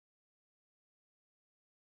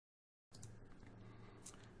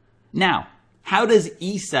Now, how does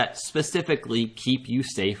ESET specifically keep you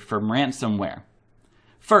safe from ransomware?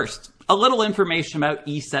 First, a little information about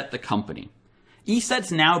ESET the company.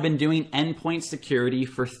 ESET's now been doing endpoint security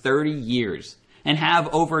for 30 years and have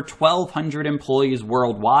over 1,200 employees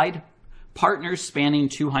worldwide, partners spanning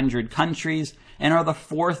 200 countries, and are the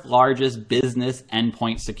fourth largest business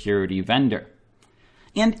endpoint security vendor.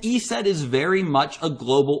 And ESET is very much a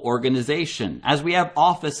global organization, as we have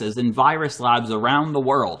offices and virus labs around the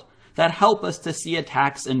world that help us to see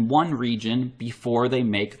attacks in one region before they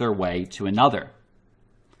make their way to another.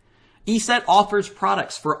 ESET offers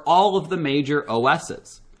products for all of the major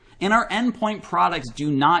OSs, and our endpoint products do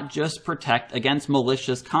not just protect against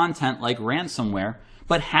malicious content like ransomware,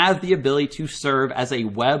 but have the ability to serve as a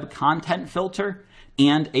web content filter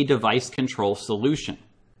and a device control solution.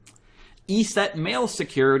 ESET Mail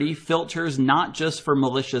Security filters not just for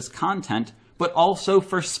malicious content, but also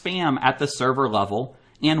for spam at the server level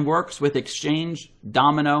and works with Exchange,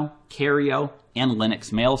 Domino, Carrio, and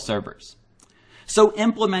Linux mail servers. So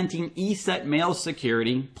implementing ESET Mail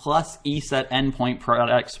Security plus ESET endpoint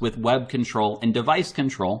products with web control and device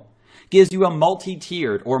control gives you a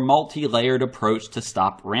multi-tiered or multi-layered approach to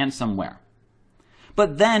stop ransomware.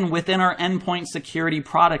 But then within our endpoint security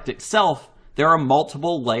product itself, there are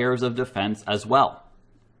multiple layers of defense as well.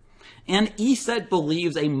 And ESET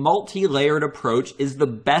believes a multi-layered approach is the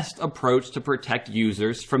best approach to protect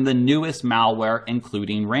users from the newest malware,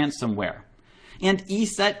 including ransomware. And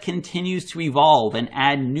ESET continues to evolve and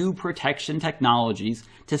add new protection technologies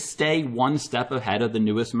to stay one step ahead of the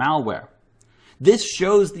newest malware. This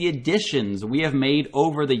shows the additions we have made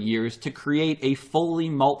over the years to create a fully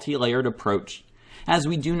multi-layered approach, as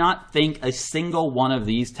we do not think a single one of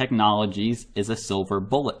these technologies is a silver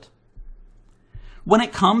bullet. When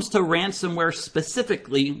it comes to ransomware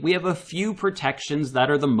specifically, we have a few protections that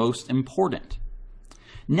are the most important.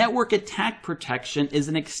 Network attack protection is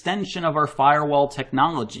an extension of our firewall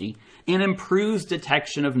technology and improves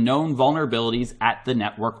detection of known vulnerabilities at the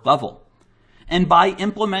network level. And by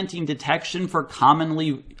implementing detection for common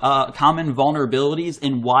vulnerabilities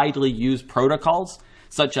in widely used protocols,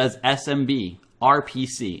 such as SMB,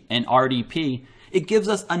 RPC, and RDP, it gives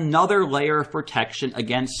us another layer of protection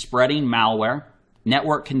against spreading malware,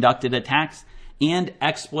 network-conducted attacks, and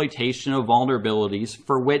exploitation of vulnerabilities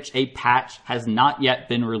for which a patch has not yet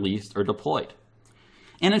been released or deployed.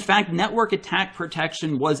 And in fact, network attack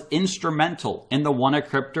protection was instrumental in the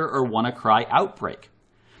WannaCryptor or WannaCry outbreak,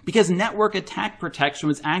 because network attack protection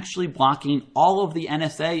was actually blocking all of the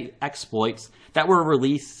NSA exploits that were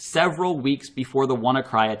released several weeks before the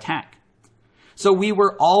WannaCry attack. So we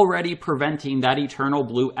were already preventing that Eternal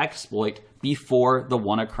Blue exploit before the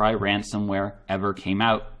WannaCry ransomware ever came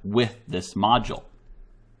out with this module.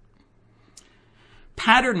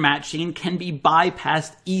 Pattern matching can be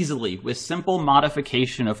bypassed easily with simple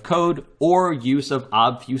modification of code or use of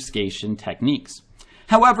obfuscation techniques.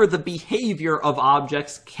 However, the behavior of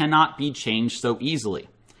objects cannot be changed so easily.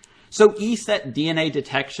 So ESET DNA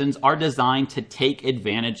detections are designed to take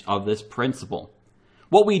advantage of this principle.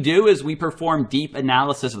 What we do is we perform deep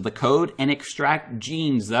analysis of the code and extract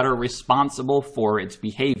genes that are responsible for its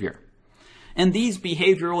behavior. And these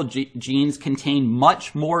behavioral genes contain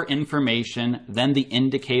much more information than the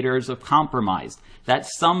indicators of compromise that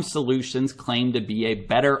some solutions claim to be a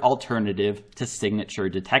better alternative to signature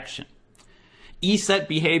detection. ESET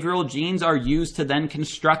behavioral genes are used to then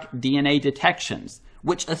construct DNA detections,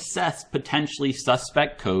 which assess potentially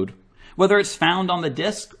suspect code, whether it's found on the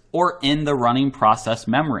disk or in the running process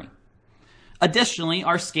memory. Additionally,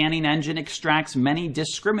 our scanning engine extracts many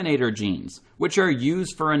discriminator genes, which are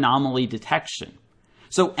used for anomaly detection.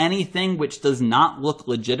 So anything which does not look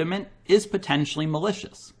legitimate is potentially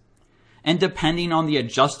malicious. And depending on the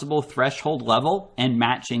adjustable threshold level and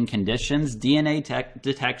matching conditions, DNA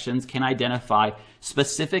detections can identify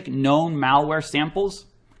specific known malware samples,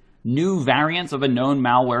 new variants of a known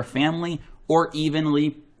malware family, or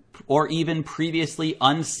even previously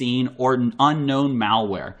unseen or unknown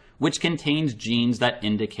malware, which contains genes that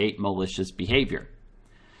indicate malicious behavior.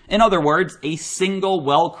 In other words, a single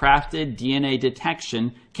well-crafted DNA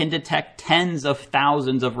detection can detect tens of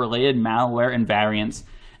thousands of related malware and variants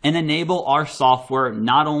and enable our software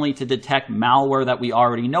not only to detect malware that we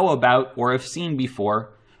already know about or have seen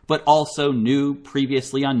before, but also new,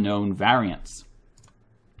 previously unknown variants.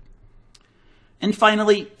 And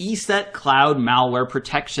finally, ESET Cloud Malware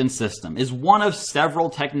Protection System is one of several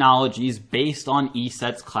technologies based on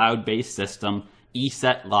ESET's cloud-based system,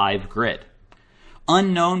 ESET Live Grid.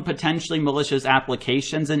 Unknown potentially malicious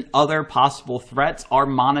applications and other possible threats are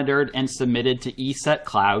monitored and submitted to ESET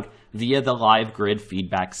Cloud via the Live Grid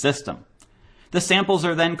feedback system. The samples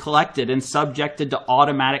are then collected and subjected to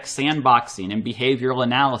automatic sandboxing and behavioral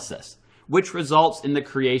analysis, which results in the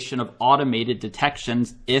creation of automated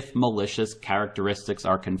detections if malicious characteristics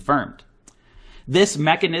are confirmed. This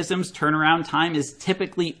mechanism's turnaround time is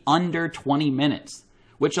typically under 20 minutes,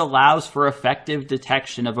 which allows for effective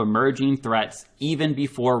detection of emerging threats even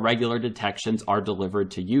before regular detections are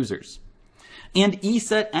delivered to users. And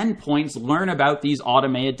ESET endpoints learn about these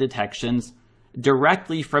automated detections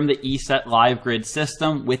directly from the ESET LiveGrid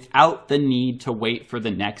system without the need to wait for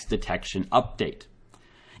the next detection update.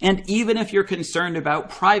 And even if you're concerned about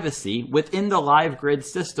privacy, within the LiveGrid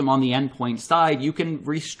system on the endpoint side, you can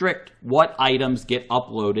restrict what items get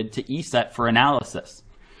uploaded to ESET for analysis.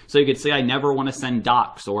 So you could say, I never want to send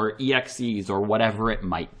docs or EXEs or whatever it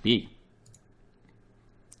might be.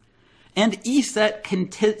 And ESET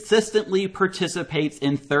consistently participates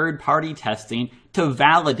in third-party testing to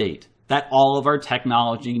validate that all of our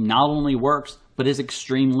technology not only works, but is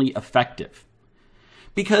extremely effective.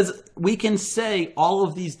 Because we can say all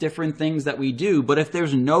of these different things that we do, but if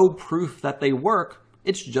there's no proof that they work,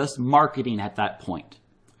 it's just marketing at that point.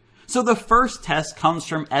 So the first test comes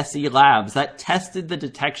from SE Labs that tested the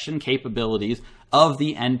detection capabilities of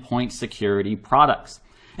the endpoint security products.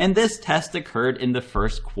 And this test occurred in the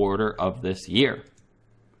first quarter of this year.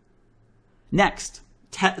 Next,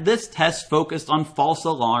 this test focused on false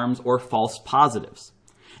alarms or false positives.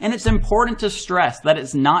 And it's important to stress that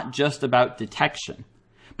it's not just about detection,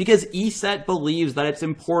 because ESET believes that it's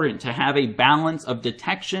important to have a balance of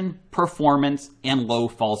detection, performance, and low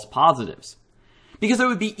false positives. Because it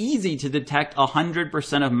would be easy to detect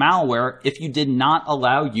 100% of malware if you did not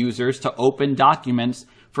allow users to open documents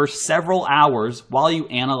for several hours while you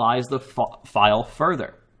analyze the file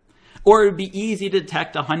further. Or it would be easy to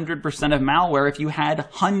detect 100% of malware if you had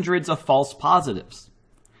hundreds of false positives.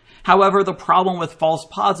 However, the problem with false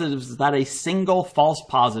positives is that a single false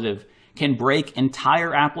positive can break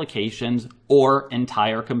entire applications or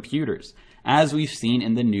entire computers, as we've seen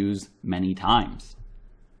in the news many times.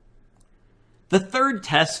 The third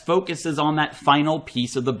test focuses on that final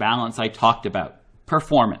piece of the balance I talked about,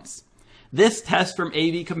 performance. This test from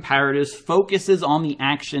AV Comparatives focuses on the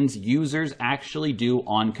actions users actually do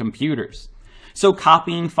on computers. So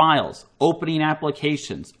copying files, opening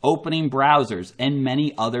applications, opening browsers, and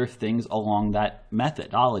many other things along that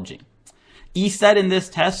methodology. ESET in this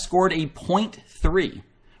test scored a 0.3,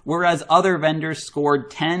 whereas other vendors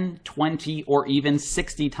scored 10, 20, or even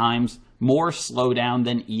 60 times more slowdown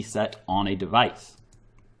than ESET on a device.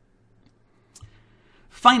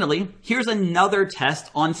 Finally, here's another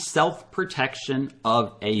test on self-protection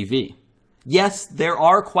of AV. Yes, there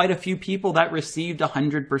are quite a few people that received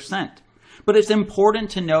 100%, but it's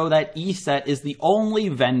important to know that ESET is the only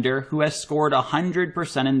vendor who has scored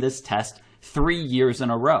 100% in this test 3 years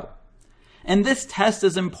in a row. And this test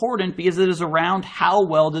is important because it is around how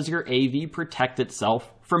well does your AV protect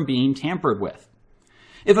itself from being tampered with.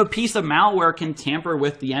 If a piece of malware can tamper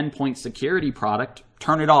with the endpoint security product,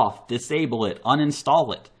 turn it off, disable it,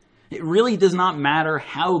 uninstall it. It really does not matter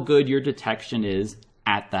how good your detection is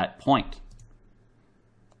at that point.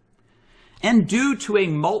 And due to a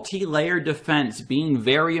multi-layer defense being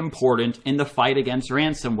very important in the fight against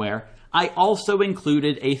ransomware, I also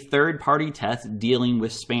included a third-party test dealing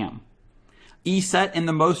with spam. ESET in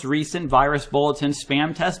the most recent Virus Bulletin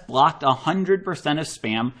spam test blocked 100% of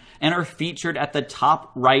spam and are featured at the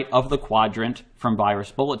top right of the quadrant from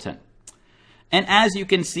Virus Bulletin. And as you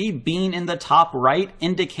can see, being in the top right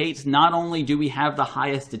indicates not only do we have the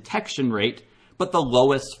highest detection rate, but the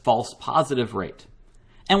lowest false positive rate.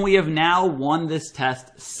 And we have now won this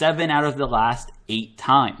test 7 out of the last 8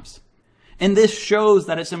 times. And this shows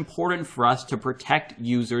that it's important for us to protect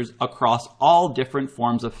users across all different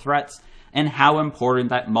forms of threats and how important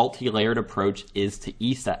that multi-layered approach is to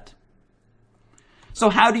ESET. So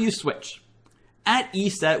how do you switch? At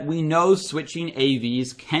ESET, we know switching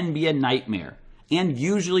AVs can be a nightmare and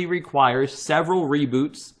usually requires several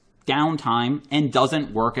reboots, downtime, and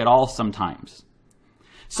doesn't work at all sometimes.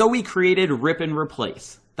 So we created Rip and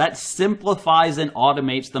Replace that simplifies and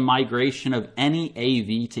automates the migration of any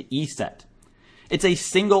AV to ESET. It's a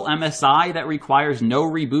single MSI that requires no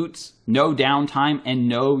reboots, no downtime, and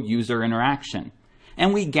no user interaction.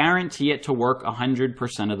 And we guarantee it to work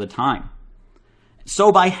 100% of the time.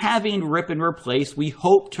 So by having Rip and Replace, we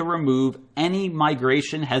hope to remove any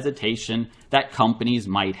migration hesitation that companies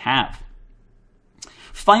might have.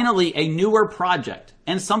 Finally, a newer project,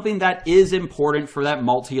 and something that is important for that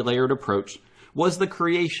multi-layered approach, was the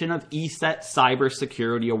creation of ESET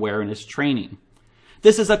Cybersecurity Awareness Training.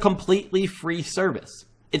 This is a completely free service.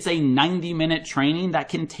 It's a 90-minute training that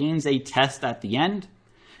contains a test at the end.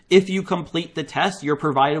 If you complete the test, you're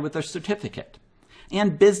provided with a certificate.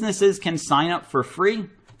 And businesses can sign up for free.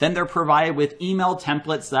 Then they're provided with email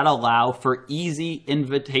templates that allow for easy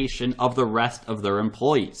invitation of the rest of their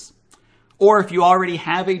employees. Or if you already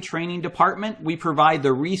have a training department, we provide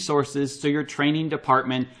the resources so your training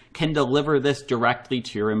department can deliver this directly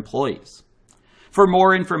to your employees. For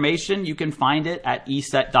more information, you can find it at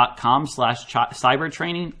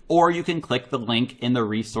eset.com/cybertraining, or you can click the link in the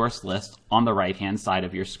resource list on the right-hand side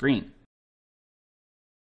of your screen.